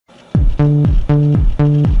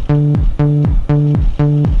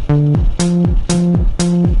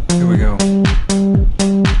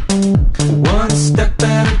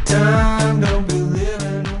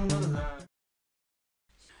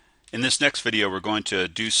video we're going to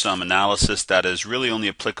do some analysis that is really only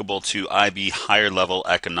applicable to IB higher level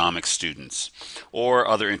economics students or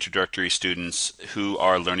other introductory students who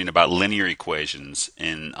are learning about linear equations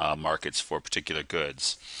in markets for particular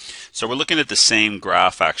goods. So we're looking at the same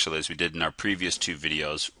graph actually as we did in our previous two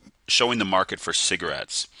videos showing the market for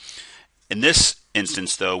cigarettes. In this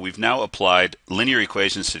instance though, we've now applied linear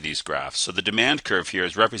equations to these graphs. So the demand curve here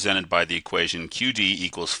is represented by the equation QD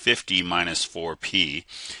equals 50 minus 4P,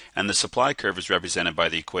 and the supply curve is represented by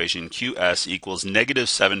the equation QS equals negative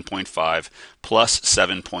 7.5 plus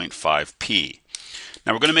 7.5P.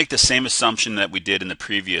 Now we're going to make the same assumption that we did in the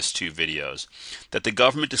previous two videos, that the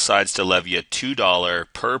government decides to levy a $2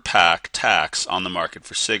 per pack tax on the market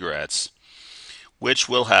for cigarettes, which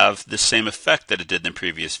will have the same effect that it did in the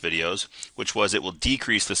previous videos, which was it will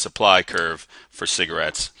decrease the supply curve for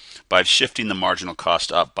cigarettes by shifting the marginal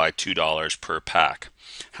cost up by $2 per pack.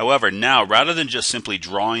 However, now rather than just simply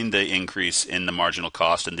drawing the increase in the marginal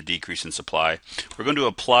cost and the decrease in supply, we're going to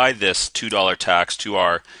apply this $2 tax to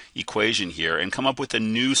our equation here and come up with a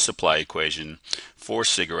new supply equation for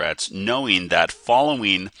cigarettes, knowing that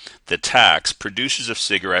following the tax, producers of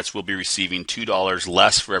cigarettes will be receiving $2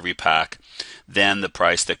 less for every pack than the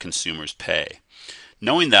price that consumers pay.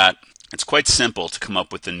 Knowing that, it's quite simple to come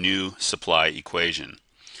up with a new supply equation.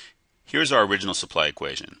 Here's our original supply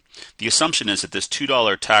equation. The assumption is that this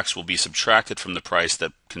 $2 tax will be subtracted from the price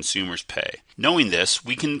that consumers pay. Knowing this,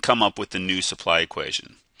 we can come up with the new supply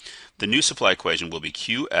equation. The new supply equation will be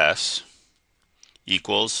QS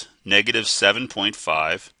equals negative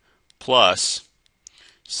 7.5 plus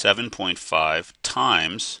 7.5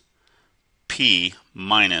 times P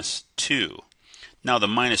minus 2. Now the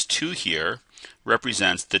minus 2 here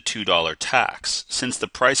represents the $2 tax, since the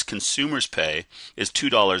price consumers pay is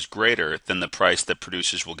 $2 greater than the price that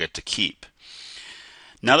producers will get to keep.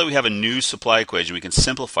 Now that we have a new supply equation, we can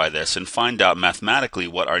simplify this and find out mathematically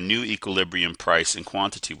what our new equilibrium price and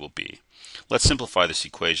quantity will be. Let's simplify this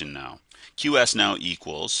equation now. QS now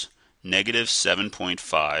equals negative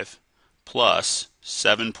 7.5 plus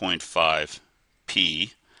 7.5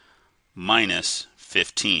 P minus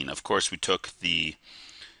 15. Of course, we took the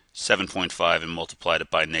 7.5 and multiplied it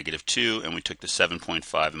by negative 2, and we took the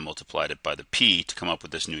 7.5 and multiplied it by the P to come up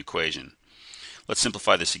with this new equation. Let's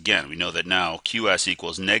simplify this again. We know that now QS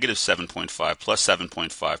equals negative 7.5 plus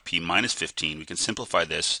 7.5 P minus 15. We can simplify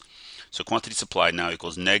this. So quantity supplied now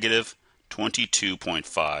equals negative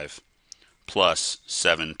 22.5 plus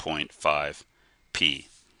 7.5 P.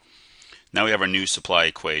 Now we have our new supply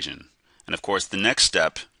equation. And of course the next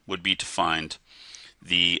step would be to find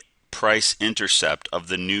the price intercept of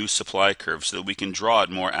the new supply curve so that we can draw it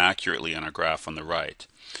more accurately on our graph on the right.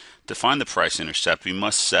 To find the price intercept, we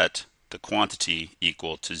must set the quantity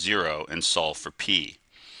equal to 0 and solve for P.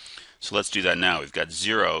 So let's do that now. We've got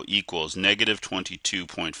 0 equals negative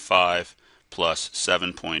 22.5 plus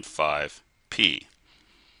 7.5 P.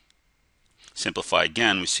 Simplify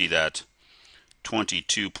again, we see that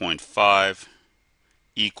 22.5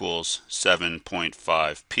 equals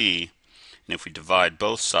 7.5 P. And if we divide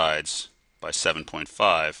both sides by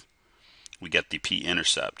 7.5, we get the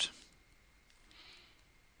p-intercept.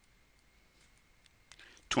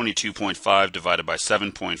 22.5 divided by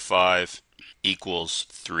 7.5 equals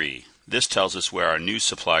 3. This tells us where our new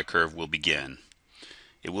supply curve will begin.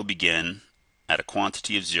 It will begin at a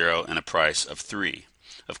quantity of 0 and a price of 3.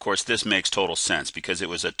 Of course, this makes total sense because it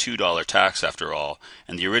was a $2 tax after all,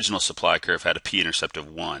 and the original supply curve had a p-intercept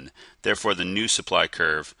of 1. Therefore, the new supply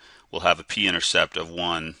curve will have a p-intercept of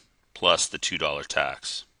 1 plus the $2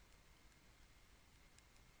 tax.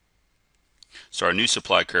 So our new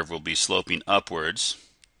supply curve will be sloping upwards,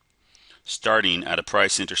 starting at a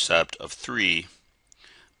price intercept of 3,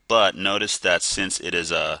 but notice that since it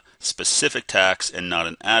is a specific tax and not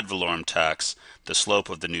an ad valorem tax, the slope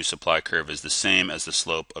of the new supply curve is the same as the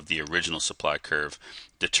slope of the original supply curve,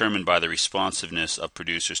 determined by the responsiveness of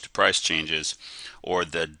producers to price changes, or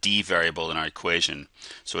the D variable in our equation.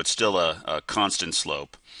 So it's still a constant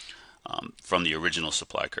slope from the original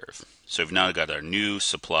supply curve. So we've now got our new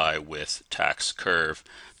supply with tax curve.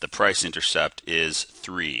 The price intercept is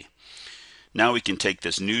 3. Now we can take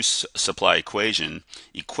this new supply equation,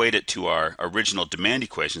 equate it to our original demand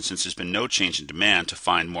equation, since there's been no change in demand, to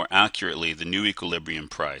find more accurately the new equilibrium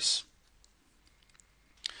price.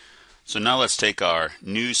 So now let's take our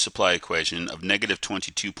new supply equation of negative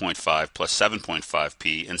 22.5 plus 7.5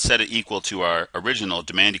 P and set it equal to our original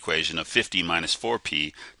demand equation of 50 minus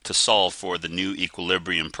 4P to solve for the new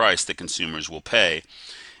equilibrium price that consumers will pay.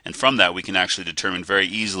 And from that we can actually determine very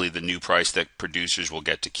easily the new price that producers will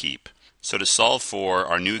get to keep. So to solve for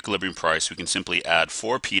our new equilibrium price, we can simply add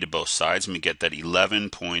 4p to both sides, and we get that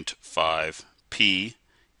 11.5p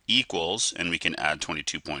equals, and we can add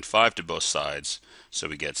 22.5 to both sides, so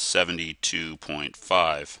we get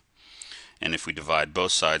 72.5. And if we divide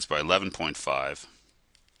both sides by 11.5,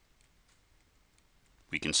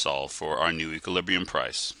 we can solve for our new equilibrium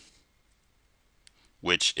price,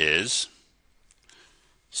 which is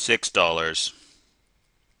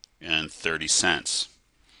 $6.30.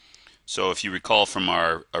 So if you recall from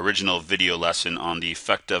our original video lesson on the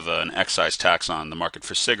effect of an excise tax on the market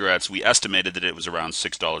for cigarettes, we estimated that it was around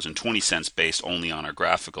 $6.20 based only on our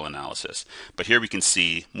graphical analysis. But here we can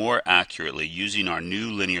see more accurately, using our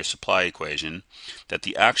new linear supply equation, that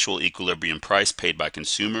the actual equilibrium price paid by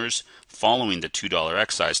consumers following the $2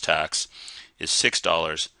 excise tax is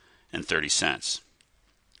 $6.30.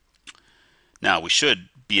 Now we should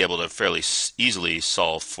be able to fairly easily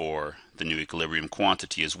solve for the new equilibrium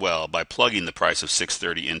quantity as well by plugging the price of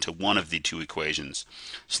 $6.30 into one of the two equations.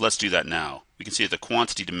 So let's do that now. We can see that the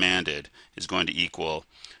quantity demanded is going to equal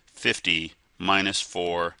 50 minus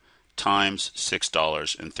 4 times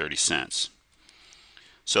 $6.30.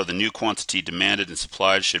 So the new quantity demanded and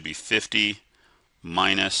supplied should be 50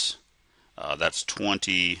 minus, that's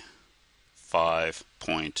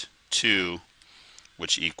 25.2,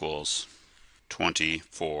 which equals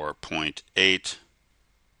 24.8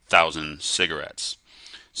 thousand cigarettes.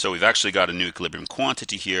 So we've actually got a new equilibrium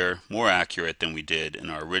quantity here, more accurate than we did in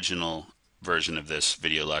our original version of this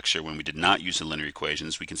video lecture when we did not use the linear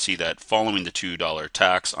equations. We can see that following the $2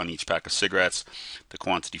 tax on each pack of cigarettes, the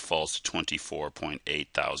quantity falls to 24.8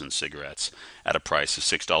 thousand cigarettes at a price of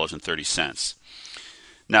 $6.30.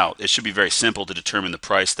 Now, it should be very simple to determine the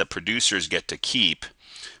price that producers get to keep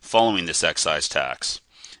following this excise tax.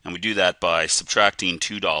 And we do that by subtracting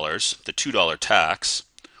 $2, the $2 tax,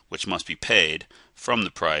 which must be paid, from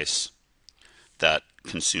the price that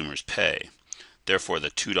consumers pay. Therefore, the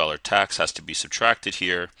 $2 tax has to be subtracted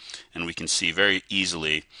here, and we can see very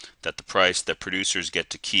easily that the price that producers get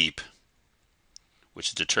to keep, which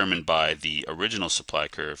is determined by the original supply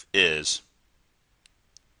curve, is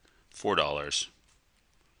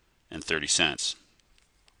 $4.30.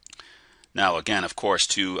 Now again, of course,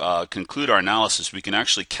 to conclude our analysis, we can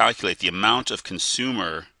actually calculate the amount of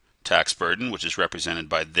consumer tax burden, which is represented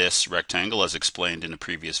by this rectangle as explained in a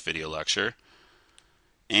previous video lecture,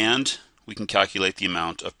 and we can calculate the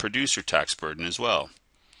amount of producer tax burden as well.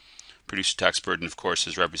 Producer tax burden, of course,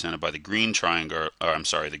 is represented by the green triangle, or I'm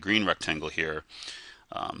sorry, the green rectangle here,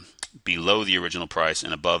 below the original price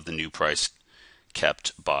and above the new price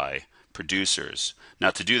kept by producers.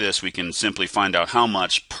 Now to do this, we can simply find out how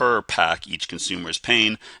much per pack each consumer is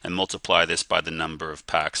paying and multiply this by the number of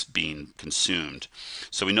packs being consumed.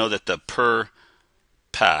 So we know that the per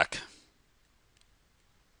pack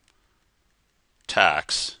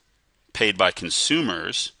tax paid by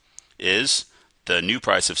consumers is the new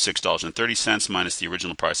price of $6.30 minus the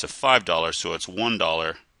original price of $5, so it's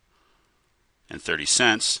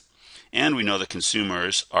 $1.30. And we know that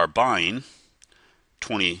consumers are buying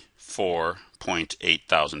 24.8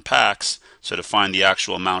 thousand packs. So to find the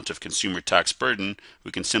actual amount of consumer tax burden,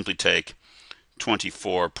 we can simply take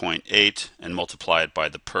 24.8 and multiply it by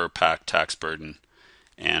the per pack tax burden,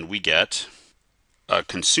 and we get a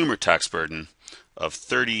consumer tax burden of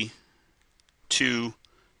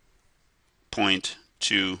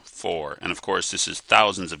 32.24. And of course, this is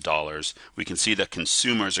thousands of dollars. We can see that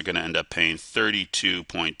consumers are going to end up paying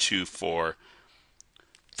 $32.24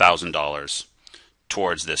 thousand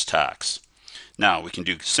towards this tax. Now we can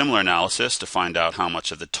do similar analysis to find out how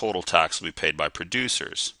much of the total tax will be paid by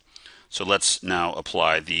producers. So let's now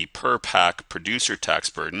apply the per pack producer tax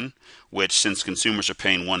burden, which, since consumers are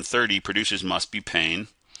paying $1.30, producers must be paying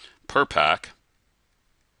per pack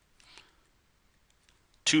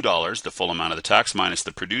 $2, the full amount of the tax, minus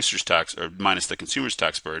the producer's tax, or minus the consumer's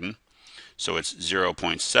tax burden. So it's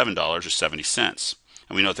 $0.7 or 70 cents.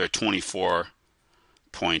 And we know there are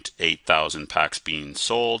 24.8 thousand packs being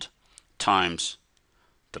sold times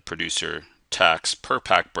the producer tax per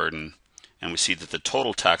pack burden, and we see that the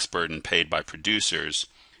total tax burden paid by producers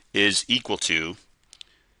is equal to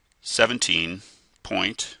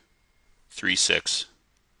 17.36.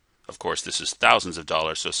 Of course, this is thousands of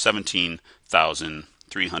dollars, so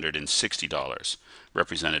 $17,360,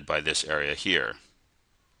 represented by this area here.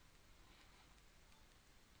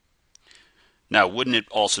 Now, wouldn't it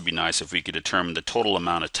also be nice if we could determine the total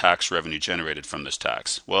amount of tax revenue generated from this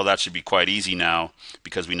tax? Well, that should be quite easy now,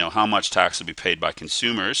 because we know how much tax will be paid by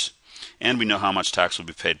consumers, and we know how much tax will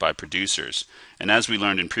be paid by producers. And as we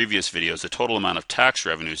learned in previous videos, the total amount of tax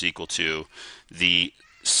revenue is equal to the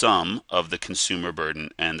sum of the consumer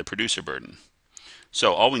burden and the producer burden.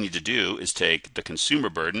 So all we need to do is take the consumer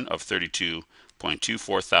burden of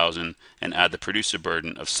 32.24 thousand and add the producer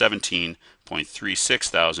burden of 17.36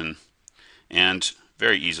 thousand, and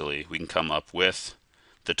very easily we can come up with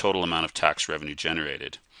the total amount of tax revenue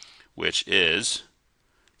generated, which is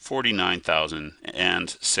 $49,600,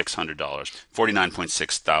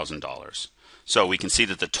 $49.6 thousand. So we can see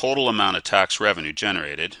that the total amount of tax revenue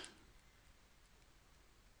generated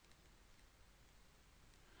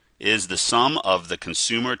is the sum of the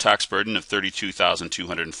consumer tax burden of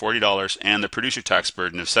 $32,240 and the producer tax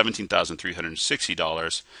burden of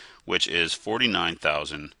 $17,360, which is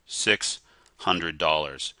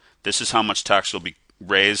 $49,600. This is how much tax will be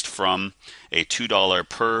raised from a $2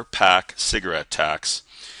 per pack cigarette tax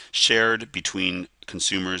shared between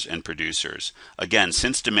consumers and producers. Again,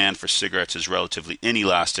 since demand for cigarettes is relatively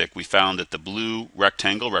inelastic, we found that the blue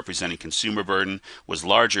rectangle representing consumer burden was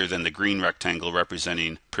larger than the green rectangle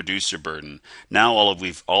representing producer burden. Now all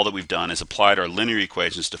that we've done is applied our linear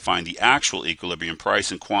equations to find the actual equilibrium price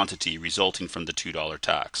and quantity resulting from the $2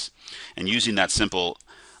 tax. And using those simple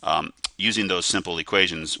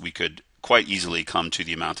equations, we could quite easily come to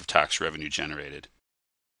the amount of tax revenue generated.